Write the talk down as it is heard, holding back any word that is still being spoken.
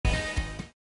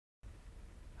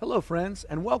Hello, friends,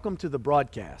 and welcome to the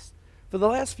broadcast. For the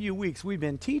last few weeks, we've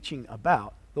been teaching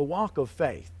about the walk of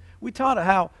faith. We taught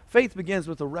how faith begins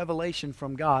with a revelation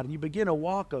from God, and you begin a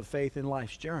walk of faith in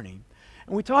life's journey.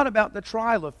 And we taught about the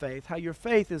trial of faith, how your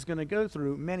faith is going to go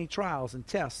through many trials and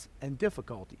tests and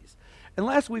difficulties. And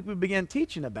last week, we began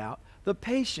teaching about the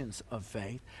patience of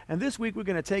faith, and this week, we're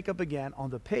going to take up again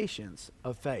on the patience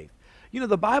of faith. You know,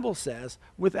 the Bible says,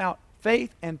 without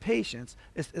faith and patience,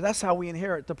 that's how we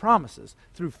inherit the promises.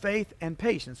 Through faith and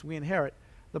patience, we inherit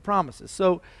the promises.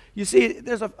 So, you see,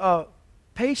 there's a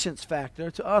patience factor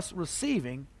to us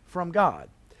receiving from God.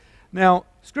 Now,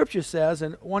 Scripture says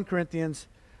in 1 Corinthians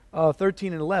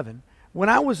 13 and 11, "When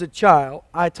I was a child,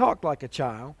 I talked like a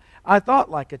child, I thought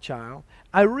like a child,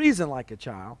 I reasoned like a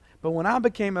child, but when I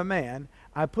became a man,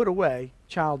 I put away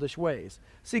childish ways."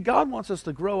 See, God wants us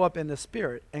to grow up in the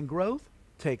Spirit, and growth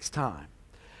takes time.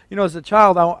 You know, as a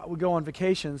child, I would go on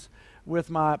vacations with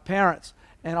my parents,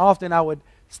 and often I would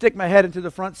stick my head into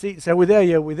the front seat and say, "We're there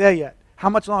yet, we're there yet. How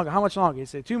much longer, how much longer?" He'd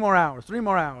say, 2 more hours, 3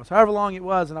 more hours, however long it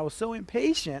was, and I was so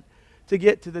impatient to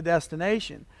get to the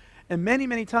destination. And many,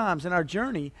 many times in our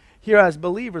journey here as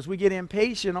believers, we get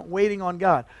impatient waiting on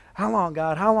God. How long,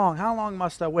 God? How long? How long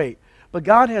must I wait? But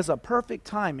God has a perfect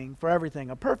timing for everything,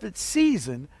 a perfect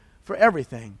season for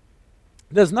everything.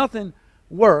 There's nothing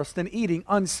worse than eating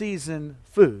unseasoned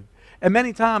food. And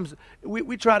many times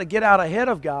we try to get out ahead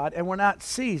of God, and we're not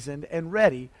seasoned and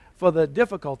ready for the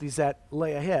difficulties that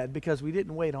lay ahead because we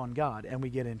didn't wait on God, and we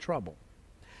get in trouble.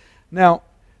 Now,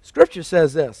 Scripture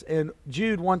says this in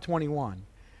Jude 1:21,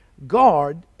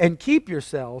 "Guard and keep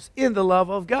yourselves in the love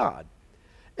of God.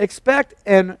 Expect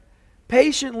and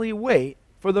patiently wait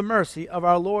for the mercy of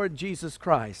our Lord Jesus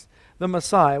Christ, the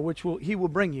Messiah, which He will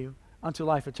bring you unto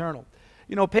life eternal."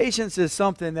 You know, patience is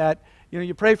something that,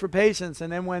 you pray for patience,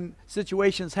 and then when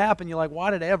situations happen, you're like, why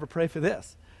did I ever pray for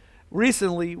this?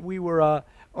 Recently, we were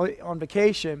on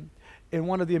vacation in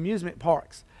one of the amusement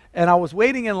parks, and I was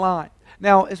waiting in line.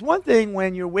 Now, it's one thing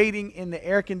when you're waiting in the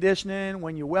air conditioning,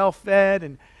 when you're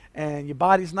well-fed, and your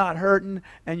body's not hurting,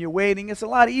 and you're waiting. It's a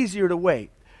lot easier to wait.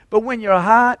 But when you're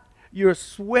hot, you're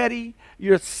sweaty,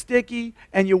 you're sticky,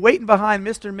 and you're waiting behind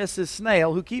Mr. and Mrs.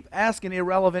 Snail, who keep asking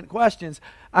irrelevant questions,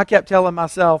 I kept telling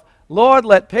myself, "Lord,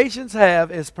 let patience have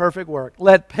His perfect work.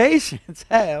 Let patience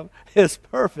have His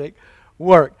perfect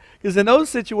work." Because in those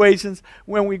situations,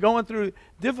 when we're going through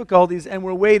difficulties and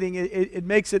we're waiting, it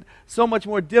makes it so much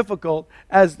more difficult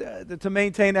to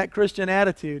maintain that Christian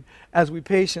attitude as we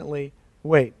patiently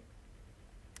wait.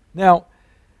 Now,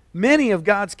 many of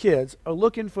God's kids are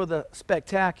looking for the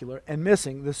spectacular and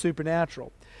missing the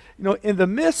supernatural. You know, in the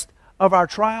midst of our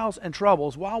trials and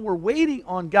troubles, while we're waiting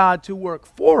on God to work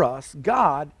for us,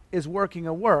 God is working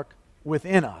a work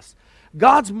within us.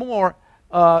 God's more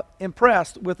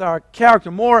impressed with our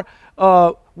character, more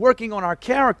working on our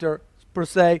character, per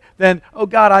se, than, "Oh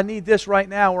God, I need this right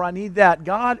now," or "I need that."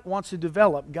 God wants to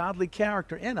develop godly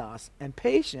character in us, and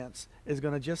patience is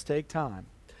going to just take time.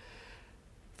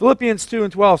 Philippians 2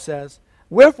 and 12 says,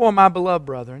 "Wherefore, my beloved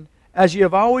brethren, as ye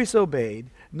have always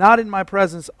obeyed, not in my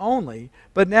presence only,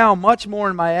 but now much more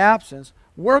in my absence,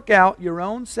 work out your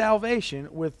own salvation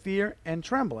with fear and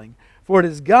trembling. For it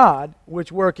is God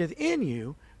which worketh in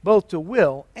you, both to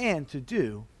will and to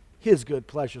do His good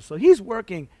pleasure." So He's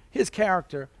working His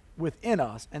character within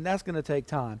us, and that's going to take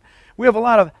time. We have a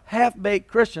lot of half-baked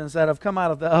Christians that have come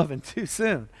out of the oven too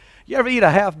soon. You ever eat a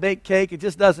half-baked cake? It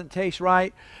just doesn't taste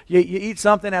right. You eat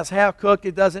something that's half-cooked,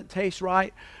 it doesn't taste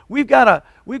right. We've got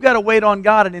to wait on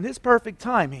God, and in His perfect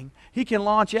timing, He can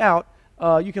launch out.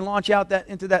 You can launch out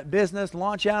into that business,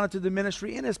 launch out into the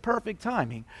ministry in His perfect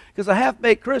timing. Because a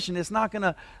half-baked Christian is not going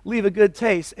to leave a good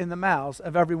taste in the mouths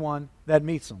of everyone that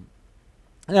meets them.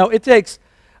 Now, it takes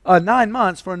 9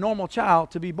 months for a normal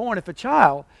child to be born. If a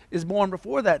child is born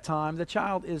before that time, the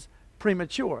child is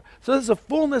premature. So there's a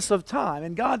fullness of time,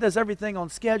 and God does everything on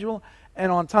schedule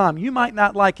and on time. You might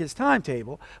not like His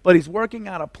timetable, but He's working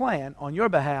out a plan on your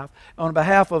behalf, on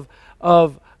behalf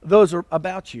of those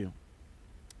about you.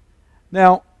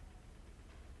 Now,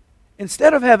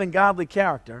 instead of having godly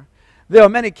character, there are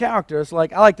many characters,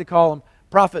 like I like to call them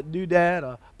Prophet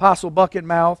Doodad, Apostle Bucket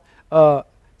Mouth,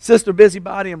 Sister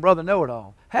Busybody, and Brother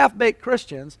Know-It-All. Half-baked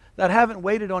Christians that haven't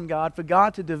waited on God for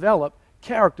God to develop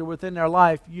character within their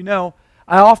life. You know,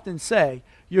 I often say,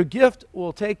 your gift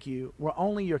will take you where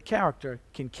only your character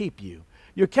can keep you.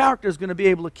 Your character is going to be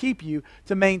able to keep you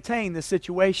to maintain the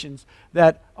situations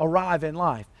that arrive in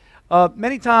life.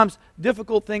 Many times,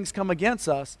 difficult things come against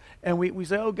us, and we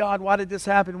say, "Oh God, why did this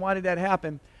happen? Why did that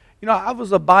happen?" You know, I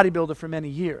was a bodybuilder for many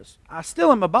years. I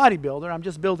still am a bodybuilder. I'm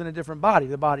just building a different body,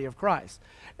 the body of Christ.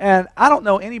 And I don't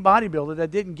know any bodybuilder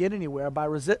that didn't get anywhere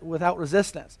without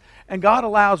resistance. And God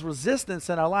allows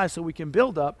resistance in our lives so we can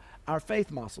build up our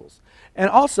faith muscles. And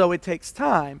also, it takes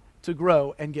time to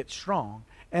grow and get strong.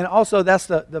 And also, that's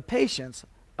the patience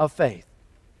of faith.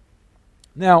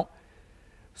 Now,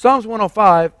 Psalms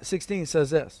 105:16 says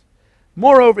this,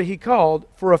 "Moreover, he called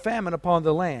for a famine upon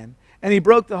the land, and he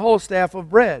broke the whole staff of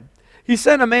bread. He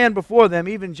sent a man before them,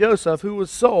 even Joseph, who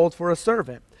was sold for a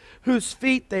servant, whose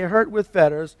feet they hurt with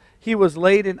fetters. He was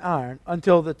laid in iron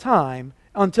until the time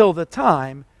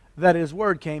that his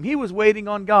word came." He was waiting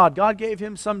on God. God gave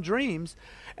him some dreams,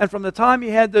 and from the time he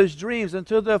had those dreams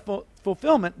until the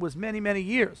fulfillment was many, many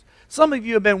years. Some of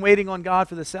you have been waiting on God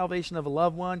for the salvation of a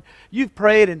loved one. You've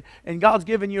prayed, and God's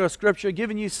given you a scripture,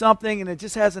 given you something, and it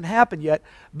just hasn't happened yet.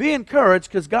 Be encouraged,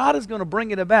 because God is going to bring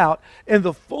it about in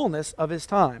the fullness of his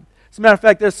time. As a matter of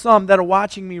fact, there's some that are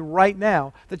watching me right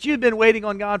now that you've been waiting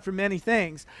on God for many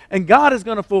things, and God is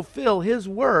going to fulfill his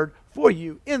word for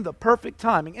you in the perfect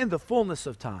timing, in the fullness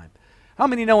of time. How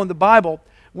many know in the Bible,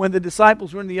 when the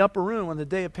disciples were in the upper room on the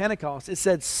day of Pentecost, it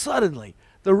said suddenly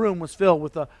the room was filled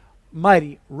with a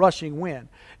mighty rushing wind.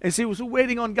 And see, we're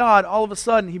waiting on God. All of a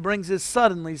sudden, he brings his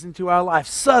suddenlies into our life.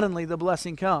 Suddenly, the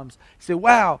blessing comes. You say,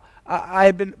 wow,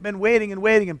 I've been waiting,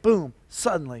 and boom,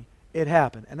 suddenly it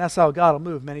happened. And that's how God will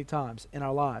move many times in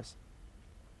our lives.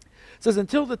 It says,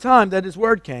 until the time that his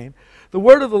word came, the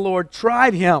word of the Lord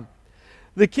tried him.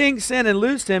 The king sent and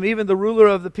loosed him, even the ruler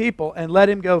of the people, and let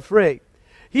him go free.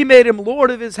 He made him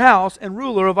lord of his house and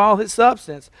ruler of all his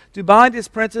substance, to bind his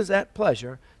princes at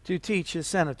pleasure, to teach his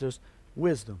senators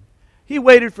wisdom. He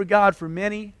waited for God for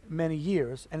many, many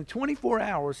years, and in 24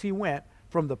 hours he went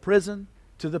from the prison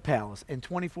to the palace. In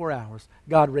 24 hours,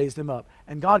 God raised him up.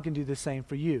 And God can do the same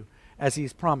for you, as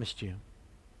he's promised you.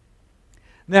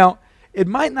 Now, it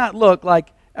might not look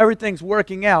like everything's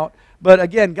working out, but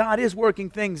again, God is working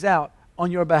things out on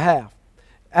your behalf.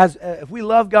 If we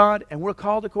love God and we're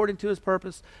called according to his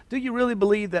purpose, do you really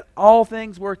believe that all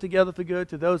things work together for good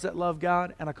to those that love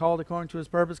God and are called according to his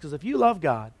purpose? Because if you love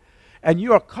God and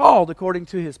you are called according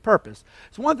to his purpose,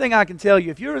 so one thing I can tell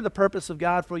you, if you're in the purpose of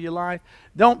God for your life,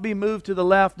 don't be moved to the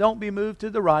left, don't be moved to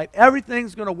the right.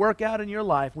 Everything's going to work out in your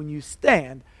life when you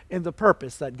stand in the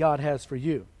purpose that God has for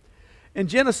you. In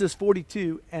Genesis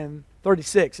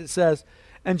 42:36, it says,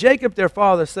 "And Jacob their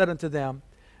father said unto them,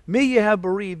 Me ye have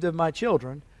bereaved of my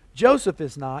children. Joseph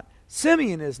is not,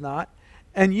 Simeon is not,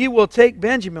 and ye will take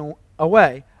Benjamin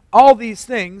away. All these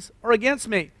things are against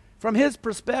me." From his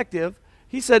perspective,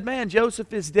 he said, man,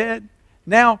 Joseph is dead.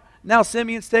 Now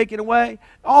Simeon's taken away.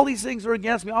 All these things are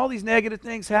against me. All these negative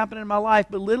things happen in my life.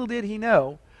 But little did he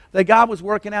know that God was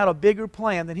working out a bigger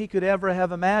plan than he could ever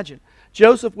have imagined.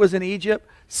 Joseph was in Egypt,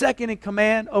 second in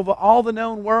command over all the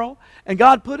known world, and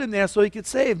God put him there so he could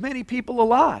save many people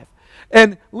alive.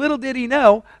 And little did he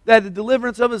know that the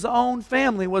deliverance of his own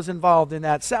family was involved in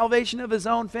that, salvation of his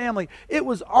own family. It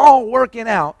was all working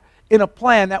out in a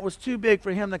plan that was too big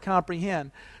for him to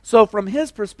comprehend. So from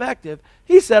his perspective,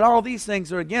 he said, all these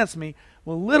things are against me.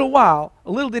 Well,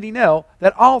 little did he know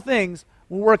that all things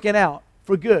were working out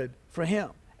for good for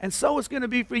him. And so it's going to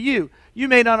be for you. You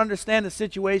may not understand the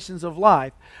situations of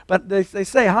life, but they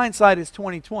say hindsight is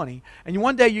 20/20. And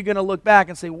one day you're going to look back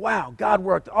and say, wow, God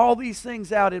worked all these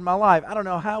things out in my life. I don't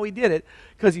know how he did it,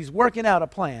 because he's working out a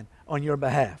plan on your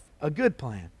behalf, a good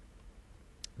plan.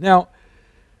 Now,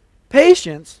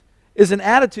 patience is an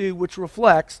attitude which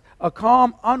reflects a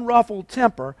calm, unruffled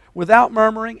temper without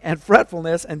murmuring and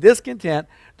fretfulness and discontent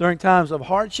during times of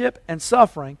hardship and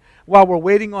suffering while we're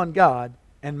waiting on God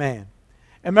and man.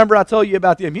 And remember, I told you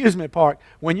about the amusement park.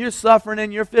 When you're suffering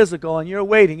in your physical and you're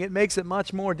waiting, it makes it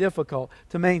much more difficult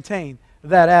to maintain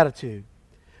that attitude.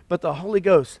 But the Holy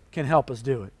Ghost can help us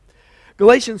do it.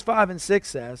 Galatians 5:6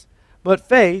 says, "But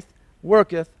faith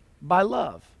worketh by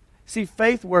love." See,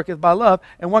 faith worketh by love.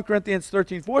 And 1 Corinthians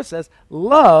 13:4 says,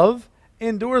 "Love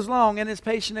endures long and is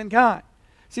patient and kind."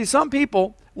 See, some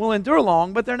people will endure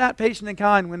long, but they're not patient and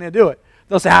kind when they do it.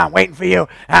 They'll say, I'm waiting for you.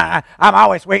 I'm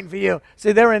always waiting for you.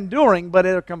 See, they're enduring, but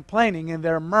they're complaining and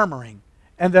they're murmuring.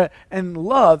 And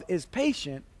love is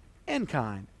patient and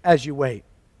kind as you wait.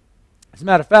 As a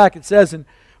matter of fact, it says in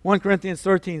 1 Corinthians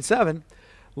 13:7,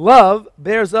 "Love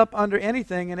bears up under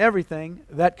anything and everything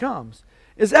that comes,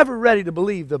 is ever ready to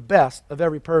believe the best of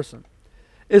every person.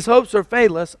 Its hopes are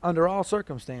faithless under all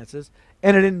circumstances,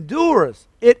 and it endures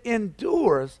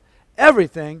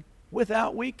everything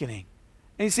without weakening."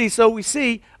 And you see, so we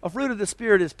see a fruit of the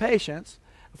Spirit is patience.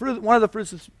 One of the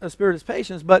fruits of the Spirit is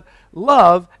patience, but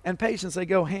love and patience, they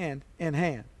go hand in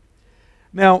hand.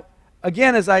 Now,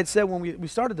 again, as I had said when we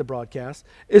started the broadcast,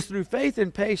 it's through faith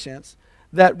and patience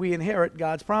that we inherit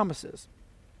God's promises.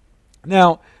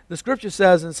 Now, the scripture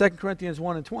says in 2 Corinthians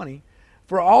 1 and 20,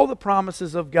 for all the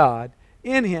promises of God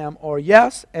in him are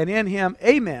yes, and in him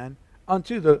amen,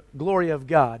 unto the glory of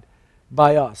God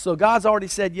by us. So God's already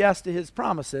said yes to his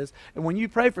promises, and when you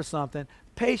pray for something,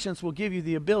 patience will give you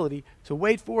the ability to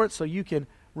wait for it so you can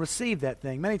receive that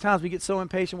thing. Many times we get so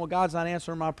impatient, well, God's not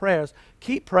answering my prayers.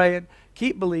 Keep praying,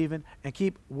 keep believing, and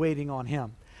keep waiting on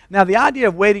him. Now, the idea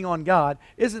of waiting on God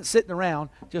isn't sitting around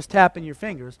just tapping your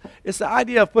fingers. It's the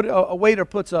idea of a waiter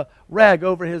puts a rag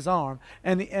over his arm,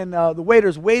 and the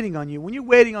waiter's waiting on you. When you're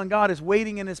waiting on God, it's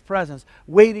waiting in his presence,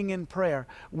 waiting in prayer,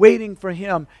 waiting for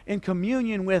him, in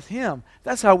communion with him.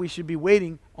 That's how we should be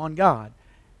waiting on God.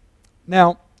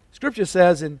 Now, Scripture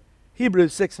says in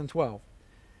Hebrews 6 and 12,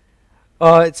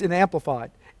 it's in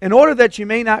Amplified, in order that you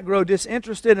may not grow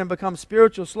disinterested and become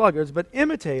spiritual sluggards, but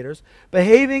imitators,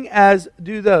 behaving as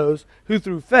do those who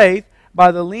through faith,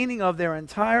 by the leaning of their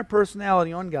entire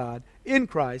personality on God, in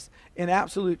Christ, in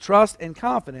absolute trust and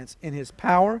confidence in his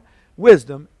power,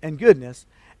 wisdom, and goodness,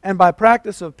 and by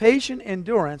practice of patient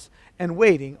endurance and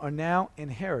waiting, are now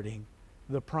inheriting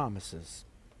the promises.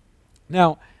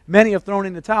 Now, many have thrown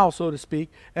in the towel, so to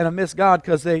speak, and have missed God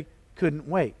because they couldn't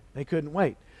wait. They couldn't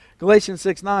wait. Galatians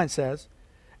 6:9 says,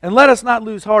 and let us not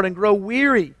lose heart and grow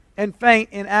weary and faint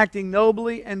in acting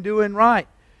nobly and doing right.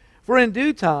 For in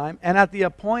due time and at the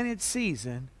appointed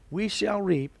season we shall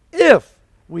reap, if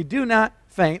we do not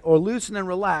faint or loosen and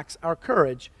relax our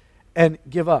courage and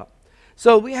give up.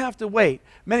 So we have to wait.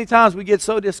 Many times we get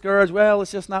so discouraged, well,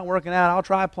 it's just not working out. I'll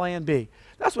try plan B.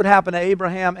 That's what happened to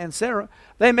Abraham and Sarah.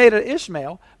 They made an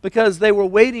Ishmael because they were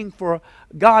waiting for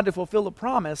God to fulfill a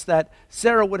promise that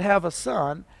Sarah would have a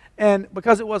son. And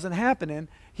because it wasn't happening,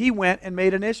 he went and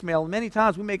made an Ishmael. And many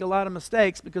times we make a lot of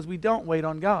mistakes because we don't wait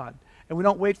on God. And we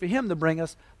don't wait for him to bring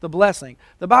us the blessing.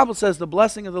 The Bible says the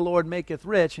blessing of the Lord maketh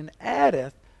rich and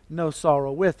addeth no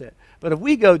sorrow with it. But if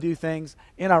we go do things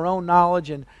in our own knowledge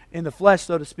and in the flesh,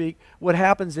 so to speak, what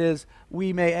happens is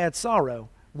we may add sorrow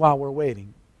while we're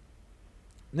waiting.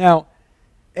 Now,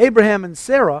 Abraham and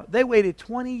Sarah, they waited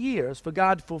 20 years for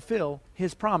God to fulfill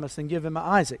his promise and give him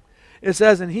Isaac. It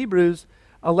says in Hebrews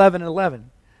 11:11,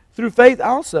 through faith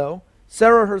also,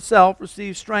 Sarah herself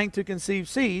received strength to conceive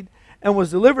seed and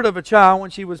was delivered of a child when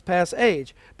she was past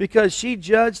age, because she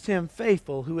judged him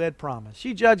faithful who had promised.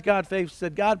 She judged God faithful. She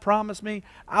said, God promised me.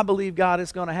 I believe God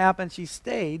is going to happen. She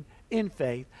stayed in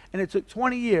faith, and it took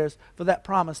 20 years for that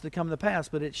promise to come to pass,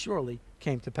 but it surely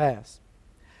came to pass.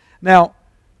 Now,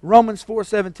 Romans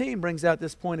 4:17 brings out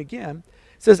this point again.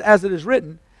 It says, as it is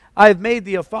written, I have made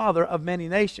thee a father of many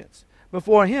nations,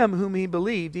 before him whom he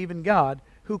believed, even God,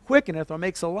 who quickeneth or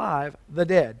makes alive the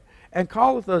dead, and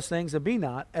calleth those things that be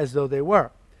not as though they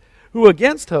were, who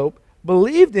against hope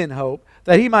believed in hope,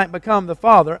 that he might become the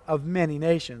father of many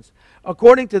nations.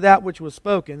 According to that which was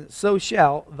spoken, so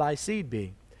shall thy seed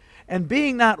be. And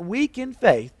being not weak in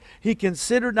faith, he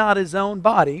considered not his own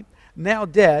body, now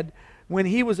dead, when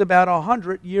he was about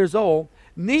 100 years old,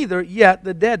 neither yet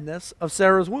the deadness of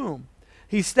Sarah's womb.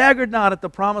 He staggered not at the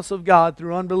promise of God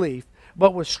through unbelief,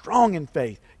 but was strong in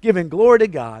faith, giving glory to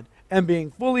God, and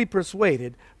being fully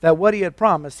persuaded that what he had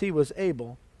promised he was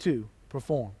able to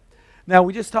perform. Now,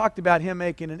 we just talked about him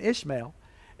making an Ishmael,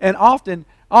 and often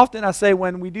I say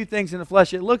when we do things in the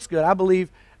flesh, it looks good. I believe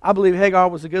Hagar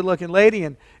was a good-looking lady,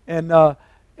 and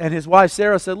his wife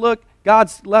Sarah said, look,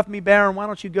 God's left me barren. Why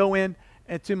don't you go in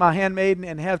to my handmaiden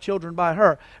and have children by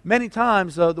her? Many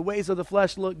times the ways of the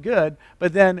flesh look good,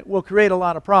 but then will create a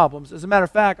lot of problems. As a matter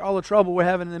of fact, all the trouble we're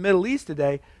having in the Middle East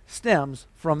today stems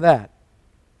from that.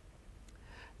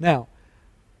 Now,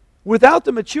 without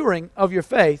the maturing of your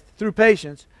faith through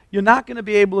patience, you're not going to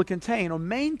be able to contain or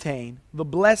maintain the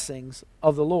blessings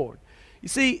of the Lord. You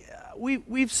see,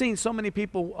 we've seen so many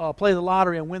people play the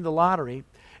lottery and win the lottery,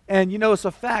 and you know it's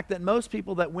a fact that most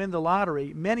people that win the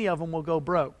lottery, many of them will go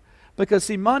broke. Because,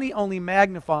 see, money only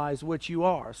magnifies what you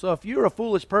are. So if you're a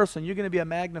foolish person, you're going to be a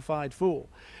magnified fool.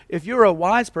 If you're a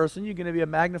wise person, you're going to be a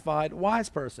magnified wise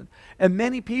person. And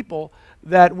many people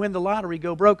that win the lottery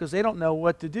go broke because they don't know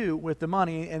what to do with the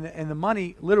money, and the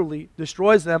money literally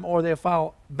destroys them, or they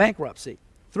file bankruptcy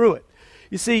through it.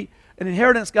 You see, an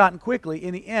inheritance gotten quickly,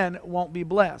 in the end, won't be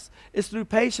blessed. It's through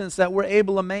patience that we're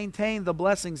able to maintain the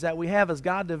blessings that we have as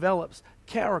God develops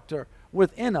character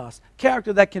within us,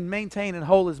 character that can maintain and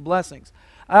hold his blessings.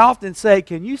 I often say,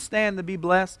 can you stand to be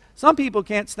blessed? Some people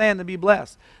can't stand to be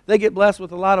blessed. They get blessed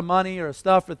with a lot of money or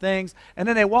stuff or things, and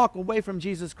then they walk away from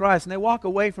Jesus Christ, and they walk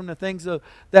away from the things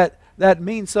that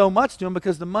mean so much to them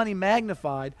because the money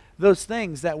magnified those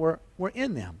things that were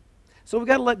in them. So we've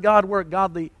got to let God work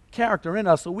godly character in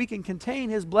us so we can contain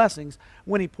His blessings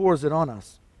when He pours it on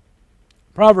us.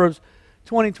 Proverbs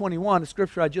 20:21, the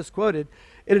scripture I just quoted,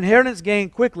 an inheritance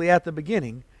gained quickly at the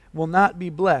beginning will not be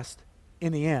blessed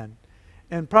in the end.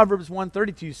 And Proverbs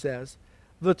 1:32 says,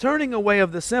 the turning away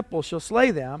of the simple shall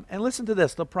slay them, and listen to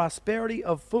this, the prosperity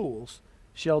of fools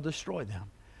shall destroy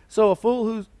them. So a fool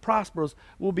who prospers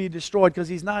will be destroyed because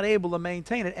he's not able to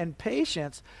maintain it. And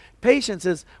patience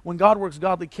is when God works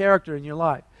godly character in your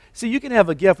life. See, you can have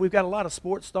a gift. We've got a lot of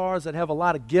sports stars that have a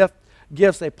lot of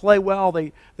gifts. They play well,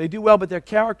 they do well, but their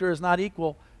character is not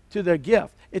equal to their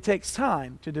gift. It takes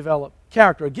time to develop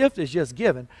character. A gift is just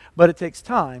given, but it takes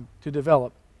time to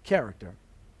develop character.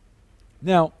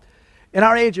 Now, in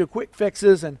our age of quick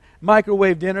fixes and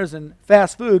microwave dinners and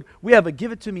fast food, we have a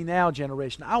give it to me now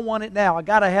generation. I want it now. I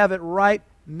got to have it right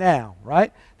now,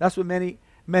 right? That's what many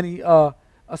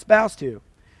espouse to.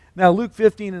 Now, Luke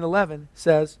 15:11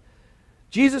 says,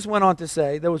 Jesus went on to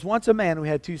say, there was once a man who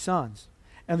had 2 sons.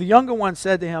 And the younger one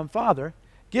said to him, Father,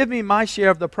 give me my share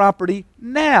of the property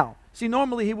now. See,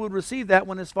 normally he would receive that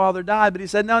when his father died, but he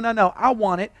said, no, I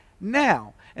want it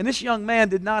now. And this young man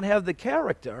did not have the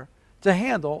character to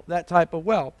handle that type of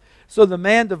wealth. So the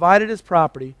man divided his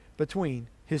property between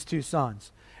his 2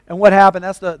 sons. And what happened,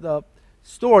 that's the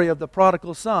story of the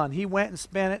prodigal son. He went and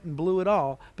spent it and blew it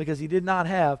all because he did not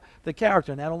have the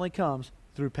character, and that only comes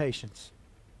through patience.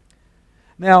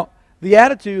 Now, the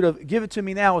attitude of give it to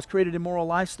me now has created immoral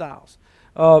lifestyles.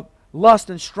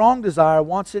 Lust and strong desire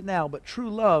wants it now, but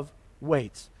true love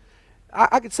waits.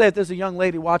 I could say if there's a young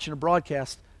lady watching a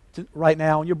broadcast right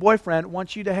now and your boyfriend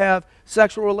wants you to have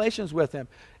sexual relations with him,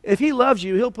 if he loves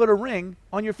you, he'll put a ring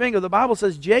on your finger. The Bible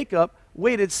says Jacob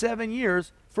waited 7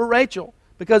 years for Rachel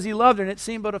because he loved her, and it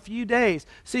seemed but a few days.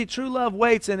 See, true love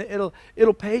waits, and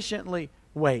it'll patiently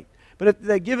wait. But if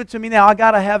they give it to me now, I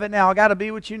got to have it now. I got to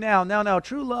be with you now. No,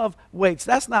 true love waits.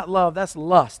 That's not love, that's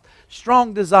lust.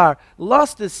 Strong desire.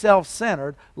 Lust is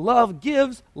self-centered. Love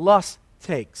gives, lust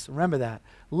takes. Remember that.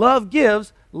 Love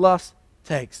gives, lust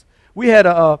takes. We had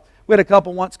a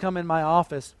couple once come in my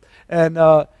office, and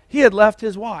he had left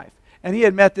his wife, and he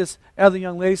had met this other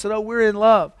young lady. He said, oh, we're in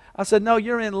love. I said, no,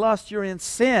 you're in lust. You're in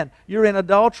sin. You're in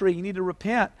adultery. You need to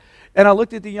repent. And I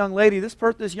looked at the young lady.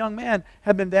 This young man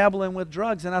had been dabbling with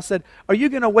drugs. And I said, are you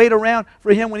going to wait around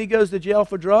for him when he goes to jail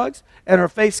for drugs? And her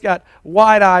face got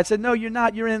wide-eyed. I said, no, you're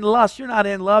not. You're in lust. You're not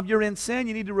in love. You're in sin.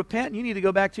 You need to repent. And you need to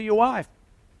go back to your wife.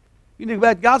 You need to go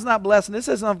back. God's not blessing. This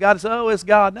isn't of God. It's, oh, it's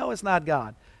God. No, it's not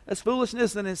God. That's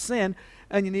foolishness and it's sin.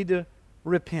 And you need to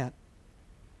repent.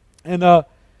 And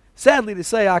sadly to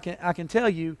say, I can tell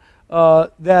you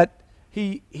that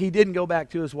he didn't go back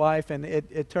to his wife, and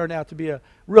it turned out to be a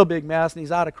real big mess, and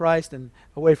he's out of Christ and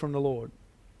away from the Lord.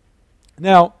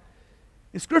 Now,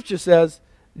 the Scripture says,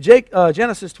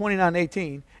 Genesis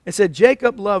 29:18, it said,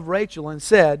 Jacob loved Rachel and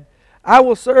said, I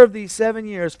will serve thee 7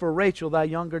 years for Rachel, thy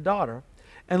younger daughter.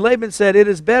 And Laban said, it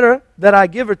is better that I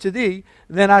give her to thee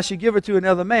than I should give her to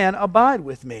another man. Abide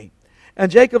with me. And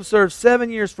Jacob served 7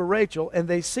 years for Rachel, and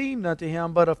they seemed unto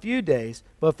him but a few days,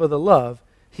 but for the love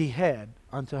he had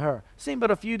unto her. Seemed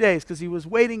but a few days because he was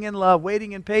waiting in love,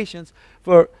 waiting in patience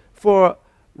for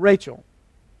Rachel.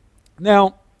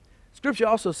 Now, Scripture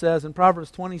also says in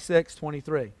Proverbs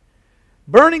 26:23,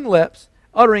 burning lips,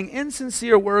 uttering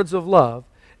insincere words of love,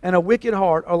 and a wicked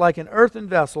heart are like an earthen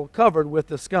vessel covered with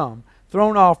the scum,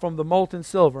 thrown off from the molten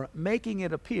silver, making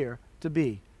it appear to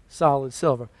be solid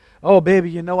silver. Oh, baby,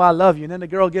 you know I love you. And then the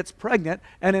girl gets pregnant,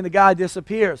 and then the guy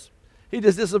disappears. He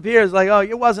just disappears like, oh,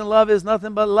 it wasn't love, it's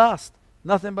nothing but lust.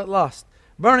 Nothing but lust.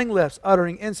 Burning lips,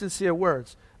 uttering insincere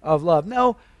words of love.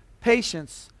 No,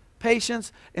 patience.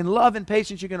 Patience. In love and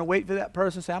patience, you're going to wait for that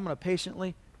person. Say, I'm going to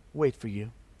patiently wait for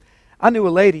you. I knew a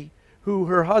lady who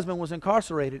her husband was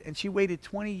incarcerated, and she waited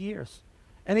 20 years.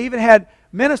 And even had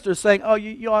ministers saying, oh,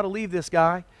 you ought to leave this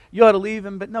guy. You ought to leave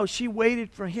him. But no, she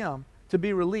waited for him to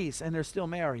be released, and they're still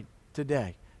married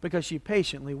today because she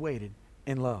patiently waited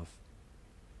in love.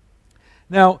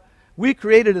 Now, we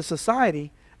created a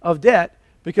society of debt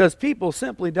because people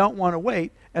simply don't want to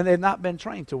wait, and they've not been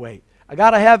trained to wait. I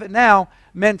got to have it now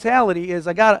mentality is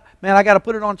I got to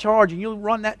put it on charge, and you'll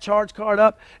run that charge card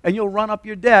up, and you'll run up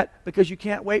your debt because you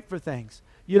can't wait for things.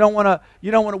 You don't want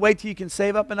to wait till you can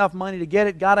save up enough money to get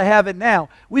it. Got to have it now.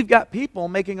 We've got people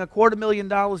making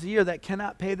 $250,000 a year that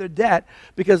cannot pay their debt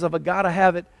because of a got to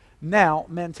have it now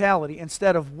mentality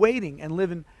instead of waiting and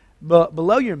living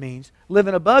below your means.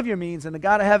 Living above your means and the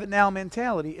got to have it now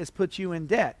mentality is put you in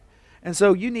debt. And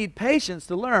so you need patience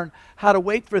to learn how to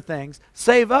wait for things,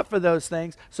 save up for those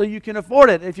things so you can afford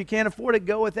it. If you can't afford it,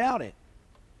 go without it.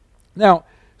 Now,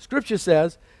 Scripture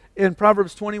says in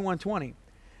Proverbs 21:20,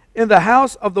 In the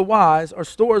house of the wise are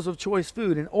stores of choice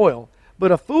food and oil,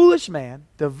 but a foolish man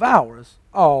devours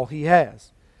all he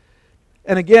has.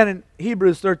 And again in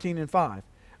Hebrews 13:5,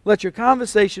 let your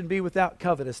conversation be without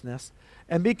covetousness,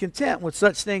 and be content with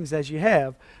such things as you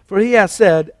have, for he has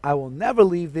said, I will never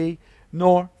leave thee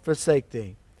nor forsake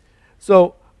thee.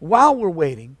 So while we're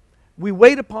waiting, we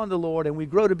wait upon the Lord and we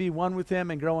grow to be one with him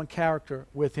and grow in character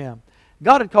with him.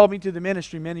 God had called me to the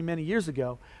ministry many, many years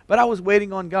ago, but I was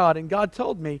waiting on God, and God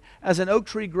told me, as an oak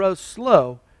tree grows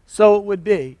slow, so it would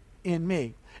be in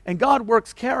me. And God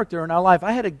works character in our life.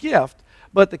 I had a gift,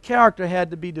 but the character had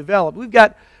to be developed. We've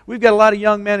got a lot of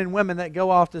young men and women that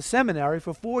go off to seminary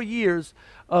for 4 years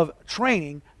of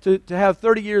training to have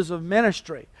 30 years of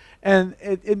ministry. And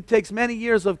it takes many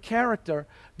years of character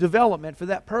development for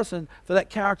that person, for that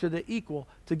character to equal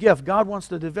to gift. God wants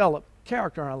to develop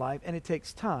character in our life, and it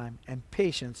takes time and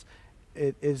patience.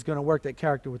 It is going to work that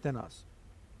character within us.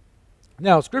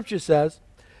 Now, Scripture says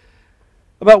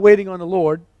about waiting on the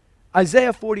Lord,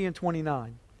 Isaiah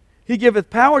 40:29, he giveth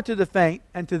power to the faint,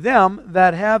 and to them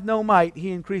that have no might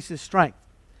he increases strength.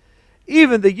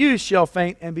 Even the youth shall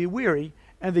faint and be weary,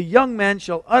 and the young men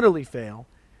shall utterly fail.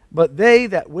 But they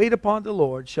that wait upon the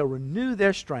Lord shall renew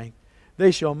their strength.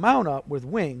 They shall mount up with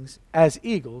wings as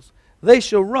eagles. They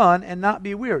shall run and not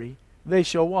be weary. They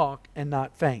shall walk and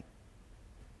not faint.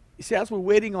 You see, as we're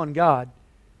waiting on God,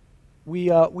 we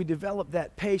develop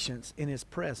that patience in his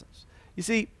presence. You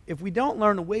see, if we don't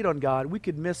learn to wait on God, we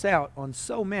could miss out on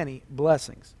so many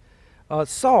blessings.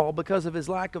 Saul, because of his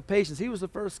lack of patience, he was the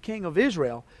first king of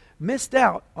Israel, missed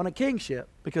out on a kingship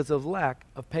because of lack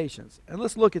of patience. And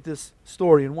let's look at this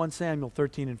story in 1 Samuel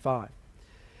 13:5.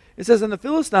 It says, And the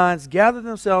Philistines gathered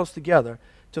themselves together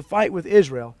to fight with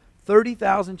Israel,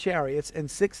 30,000 chariots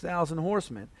and 6,000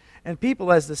 horsemen, and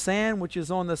people as the sand which is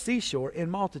on the seashore in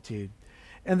multitude.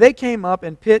 And they came up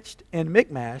and pitched in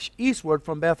Michmash, eastward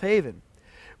from Bethaven.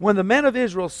 When the men of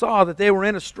Israel saw that they were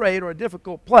in a strait or a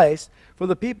difficult place, for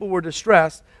the people were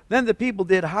distressed, then the people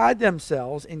did hide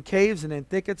themselves in caves and in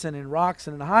thickets and in rocks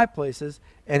and in high places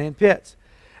and in pits.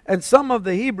 And some of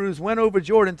the Hebrews went over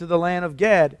Jordan to the land of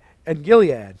Gad and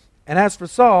Gilead. And as for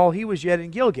Saul, he was yet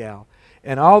in Gilgal,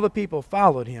 and all the people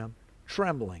followed him,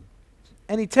 trembling.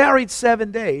 And he tarried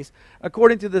 7 days,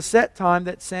 according to the set time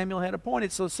that Samuel had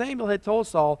appointed. So Samuel had told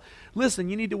Saul, listen,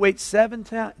 you need to wait 7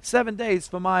 days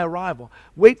for my arrival.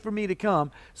 Wait for me to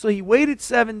come. So he waited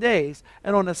 7 days,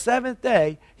 and on the 7th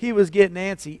day, he was getting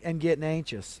antsy and getting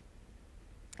anxious.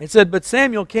 It said, But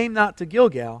Samuel came not to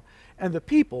Gilgal, and the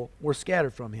people were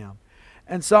scattered from him.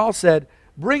 And Saul said,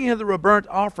 Bring hither a burnt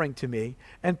offering to me,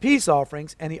 and peace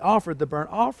offerings, and he offered the burnt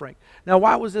offering. Now,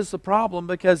 why was this a problem?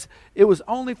 Because it was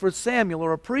only for Samuel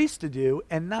or a priest to do,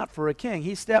 and not for a king.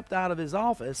 He stepped out of his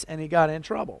office, and he got in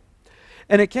trouble.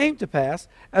 And it came to pass,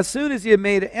 as soon as he had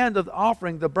made an end of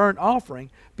offering the burnt offering,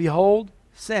 behold,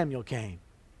 Samuel came.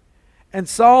 And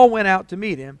Saul went out to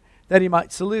meet him, that he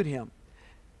might salute him.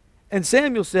 And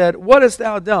Samuel said, What hast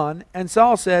thou done? And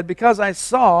Saul said, Because I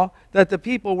saw that the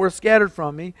people were scattered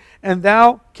from me, and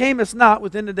thou camest not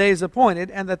within the days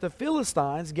appointed, and that the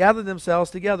Philistines gathered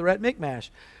themselves together at Michmash.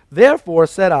 Therefore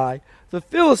said I, The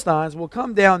Philistines will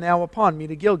come down now upon me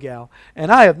to Gilgal,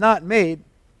 and I have not made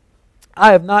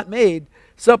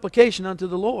supplication unto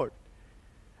the Lord.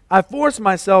 I forced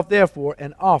myself therefore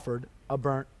and offered a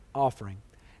burnt offering.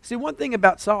 See, one thing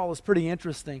about Saul is pretty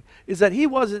interesting, is that he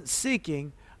wasn't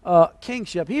seeking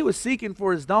kingship. He was seeking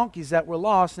for his donkeys that were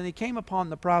lost, and he came upon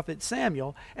the prophet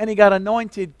Samuel, and he got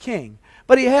anointed king.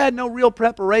 But he had no real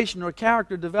preparation or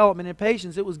character development and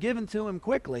patience. It was given to him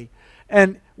quickly.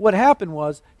 And what happened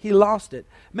was he lost it.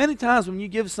 Many times when you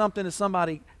give something to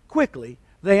somebody quickly,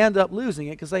 they end up losing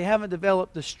it because they haven't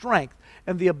developed the strength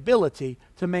and the ability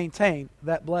to maintain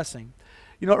that blessing.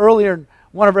 You know, earlier in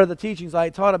one of our other teachings, I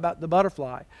taught about the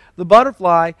butterfly. The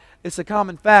butterfly, it's a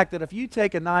common fact that if you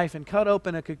take a knife and cut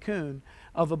open a cocoon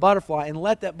of a butterfly and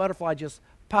let that butterfly just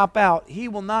pop out, he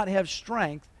will not have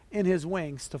strength in his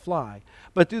wings to fly.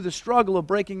 But through the struggle of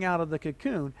breaking out of the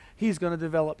cocoon, he's going to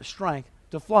develop strength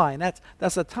to fly. And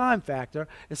that's a time factor.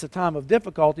 It's a time of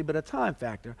difficulty, but a time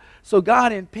factor. So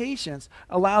God in patience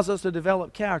allows us to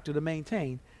develop character to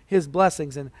maintain his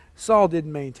blessings, and Saul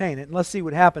didn't maintain it. And let's see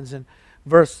what happens in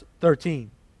verse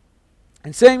 13.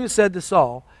 And Samuel said to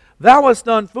Saul, Thou hast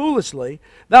done foolishly.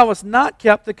 Thou hast not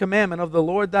kept the commandment of the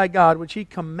Lord thy God, which he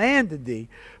commanded thee.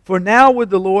 For now would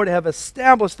the Lord have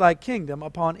established thy kingdom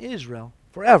upon Israel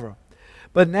forever.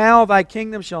 But now thy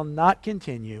kingdom shall not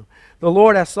continue. The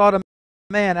Lord hath sought a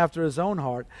man after his own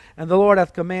heart, and the Lord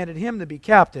hath commanded him to be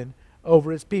captain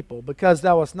over his people, because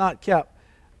thou hast not kept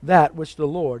that which the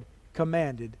Lord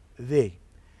commanded thee.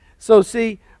 So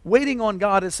see, waiting on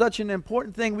God is such an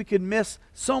important thing. We could miss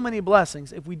so many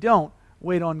blessings if we don't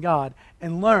wait on God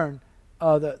and learn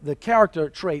the character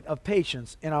trait of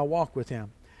patience in our walk with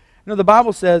Him. You know, the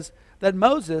Bible says that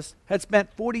Moses had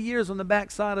spent 40 years on the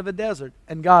backside of a desert,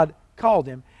 and God called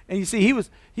him. And you see,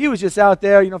 he was just out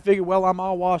there, figured, well, I'm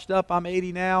all washed up, I'm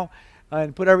 80 now,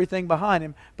 and put everything behind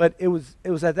him. But it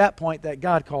was at that point that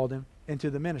God called him into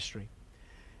the ministry.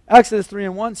 Exodus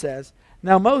 3:1 says,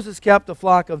 "Now Moses kept the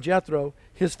flock of Jethro,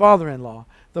 his father-in-law,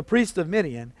 the priest of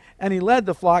Midian, and he led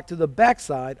the flock to the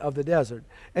backside of the desert.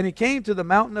 And he came to the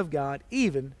mountain of God,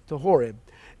 even to Horeb.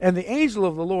 And the angel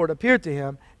of the Lord appeared to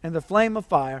him in the flame of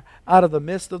fire out of the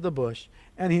midst of the bush.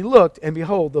 And he looked, and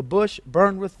behold, the bush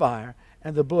burned with fire,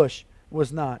 and the bush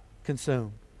was not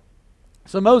consumed."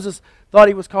 So Moses thought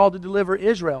he was called to deliver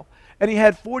Israel. And he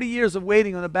had 40 years of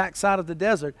waiting on the backside of the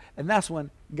desert, and that's when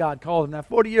God called him. Now,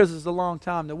 40 years is a long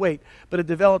time to wait, but it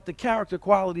developed the character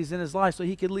qualities in his life so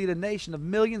he could lead a nation of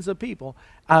millions of people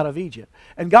out of Egypt.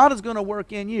 And God is going to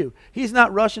work in you. He's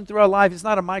not rushing through our life. He's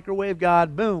not a microwave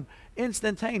God, boom,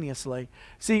 instantaneously.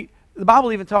 See, the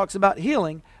Bible even talks about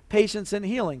healing, patience and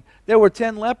healing. There were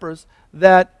 10 lepers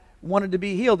that wanted to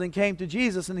be healed and came to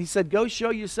Jesus, and he said, "Go show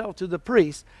yourself to the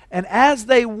priest." And as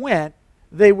they went,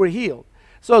 they were healed.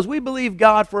 So as we believe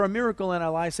God for a miracle in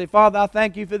our life, say, "Father, I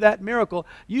thank you for that miracle."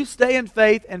 You stay in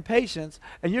faith and patience,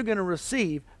 and you're going to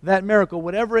receive that miracle,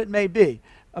 whatever it may be.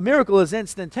 A miracle is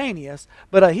instantaneous,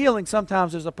 but a healing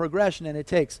sometimes there's a progression, and it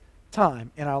takes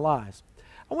time in our lives.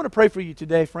 I want to pray for you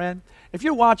today, friend. If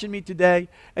you're watching me today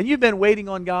and you've been waiting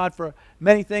on God for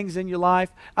many things in your life,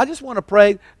 I just want to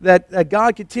pray that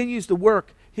God continues to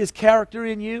work His character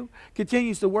in you,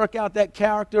 continues to work out that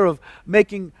character of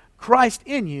making Christ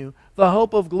in you the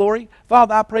hope of glory.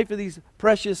 Father, I pray for these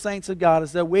precious saints of God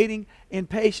as they're waiting in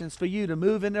patience for you to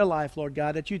move in their life, Lord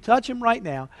God, that you touch them right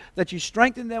now, that you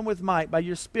strengthen them with might by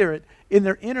your Spirit in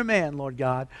their inner man, Lord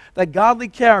God, that godly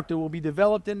character will be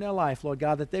developed in their life, Lord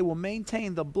God, that they will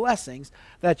maintain the blessings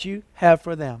that you have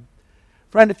for them.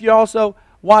 Friend, if you're also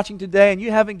watching today and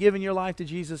you haven't given your life to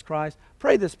Jesus Christ,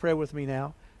 pray this prayer with me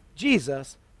now.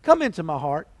 Jesus, come into my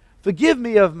heart. Forgive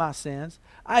me of my sins.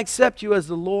 I accept you as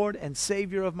the Lord and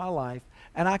Savior of my life,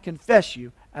 and I confess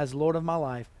you as Lord of my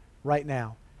life right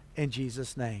now in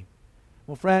Jesus' name.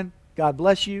 Well, friend, God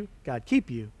bless you, God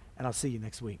keep you, and I'll see you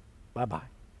next week.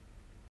 Bye-bye.